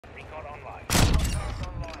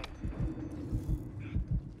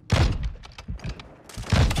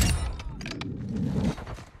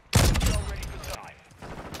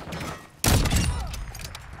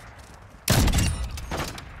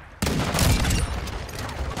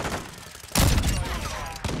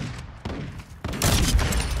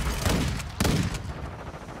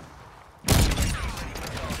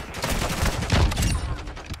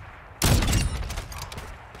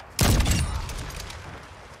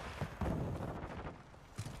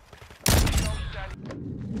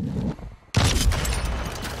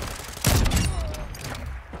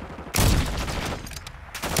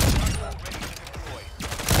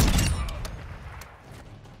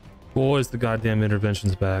Boys, the goddamn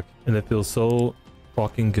intervention's back, and it feels so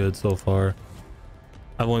fucking good so far.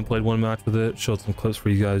 I've only played one match with it, showed some clips for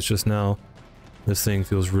you guys just now. This thing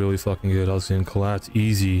feels really fucking good. I was getting collapsed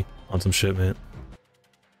easy on some shipment.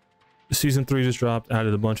 Season 3 just dropped,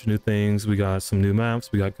 added a bunch of new things. We got some new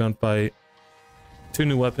maps, we got gunfight, 2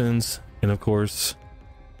 new weapons, and of course,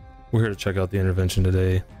 we're here to check out the intervention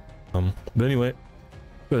today. But anyway,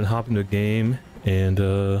 go ahead and hop into a game and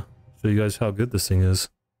show you guys how good this thing is.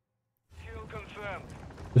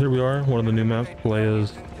 Here we are, one of the new maps,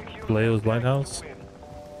 Paleo's Lighthouse.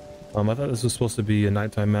 I thought this was supposed to be a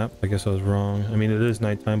nighttime map. I guess I was wrong. I mean, it is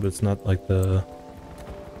nighttime, but it's not like the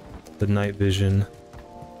night vision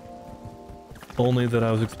only that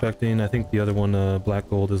I was expecting. I think the other one, Black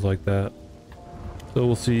Gold, is like that. So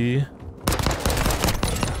we'll see.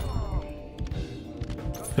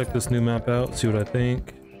 Check this new map out, see what I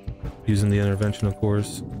think. Using the intervention, of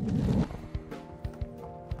course.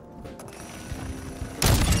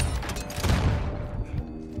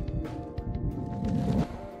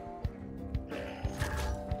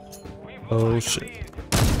 Oh shit.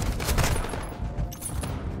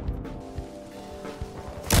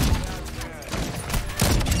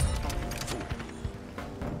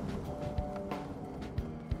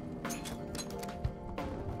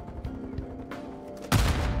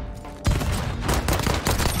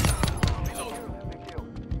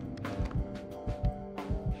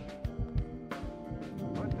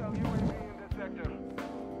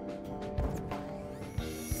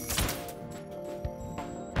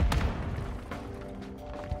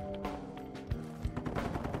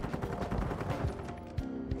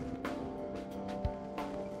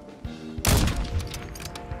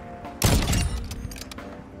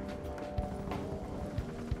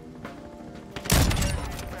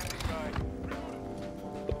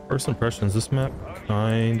 First impressions, this map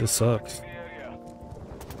kinda sucks.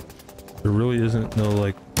 There really isn't no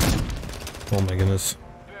like, oh my goodness.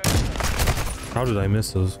 How did I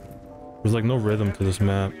miss those? There's like no rhythm to this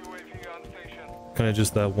map. Kinda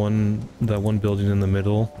just that one building in the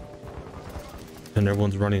middle. And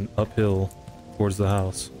everyone's running uphill towards the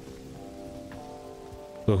house.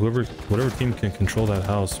 So whatever team can control that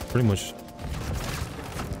house, pretty much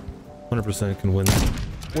 100% can win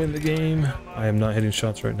the game. I am not hitting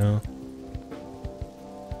shots right now.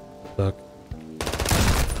 Suck.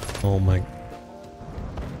 Oh my.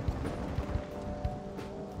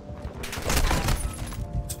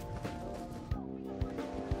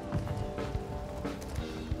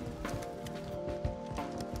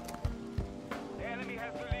 Enemy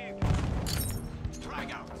has the lead.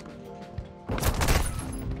 Drag out.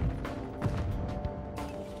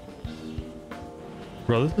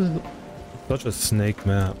 Bro, this is such a snake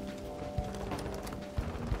map.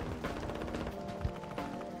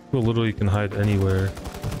 You literally can hide anywhere.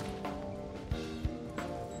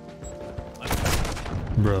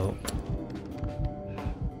 Bro.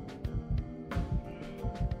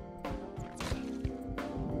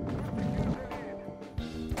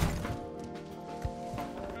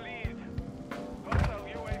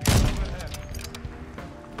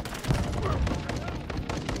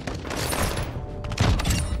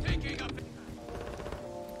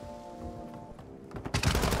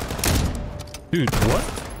 Dude, what?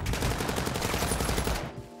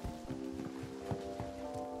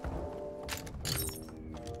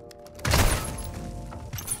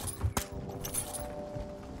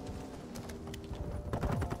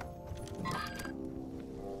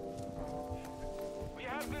 We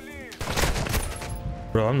have the lead.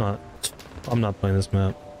 Bro, I'm not playing this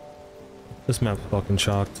map. This map's fucking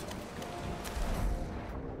chalked.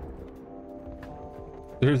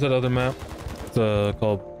 Here's that other map. It's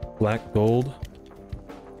called Black Gold.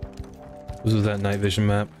 This is that night vision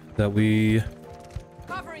map that we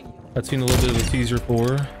had seen a little bit of a teaser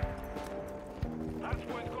for. I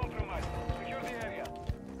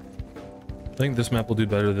think this map will do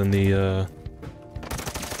better than the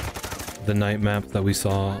night map that we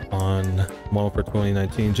saw on Model for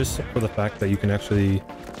 2019, just for the fact that you can actually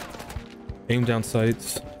aim down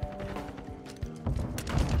sights.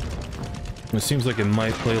 It seems like it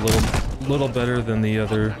might play a little better than the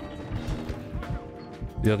other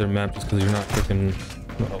map, just because you're not freaking,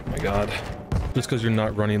 oh my god, just because you're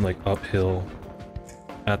not running like uphill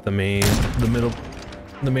at the main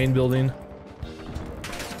building.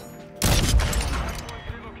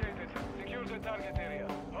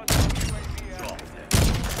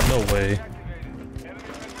 No way.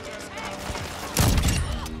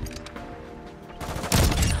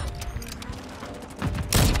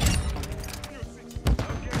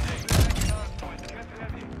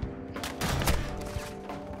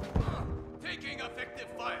 Taking effective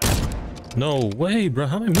fire. No way, bro.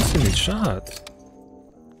 How am I missing these shots?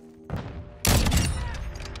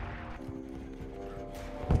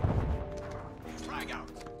 Frag out.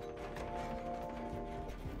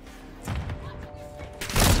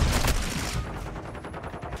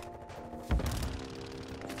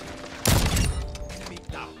 Enemy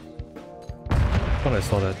down. I thought I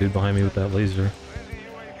saw that dude behind me with that laser. Friendly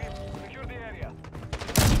UAV. Secure the area.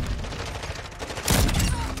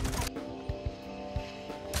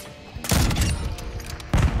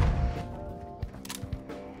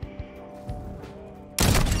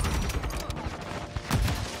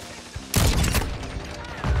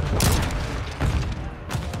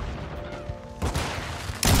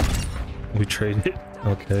 We traded it?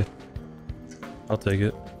 Okay. I'll take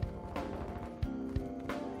it.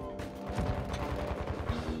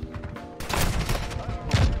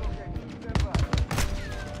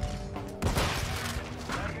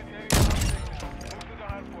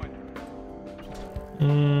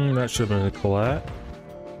 That should have been a collat.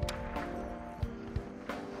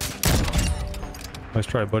 Nice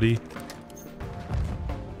try, buddy.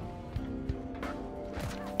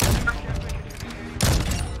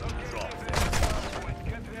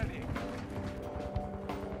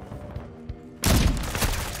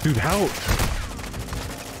 Dude, how?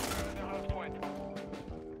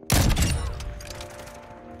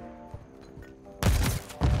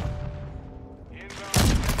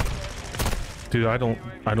 Dude, I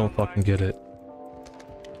don't fucking get it.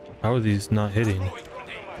 How are these not hitting?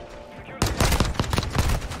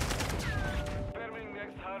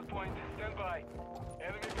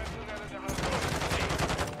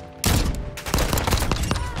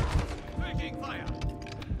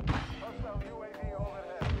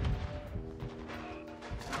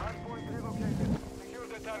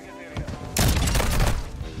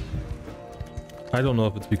 I don't know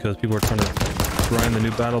if it's because people are trying to grind the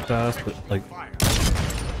new battle pass, but like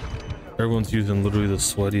everyone's using literally the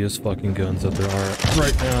sweatiest fucking guns that there are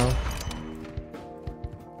right now.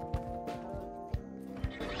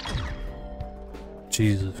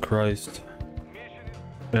 Jesus Christ.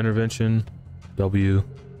 Intervention W.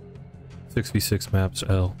 6v6 maps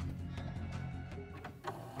L.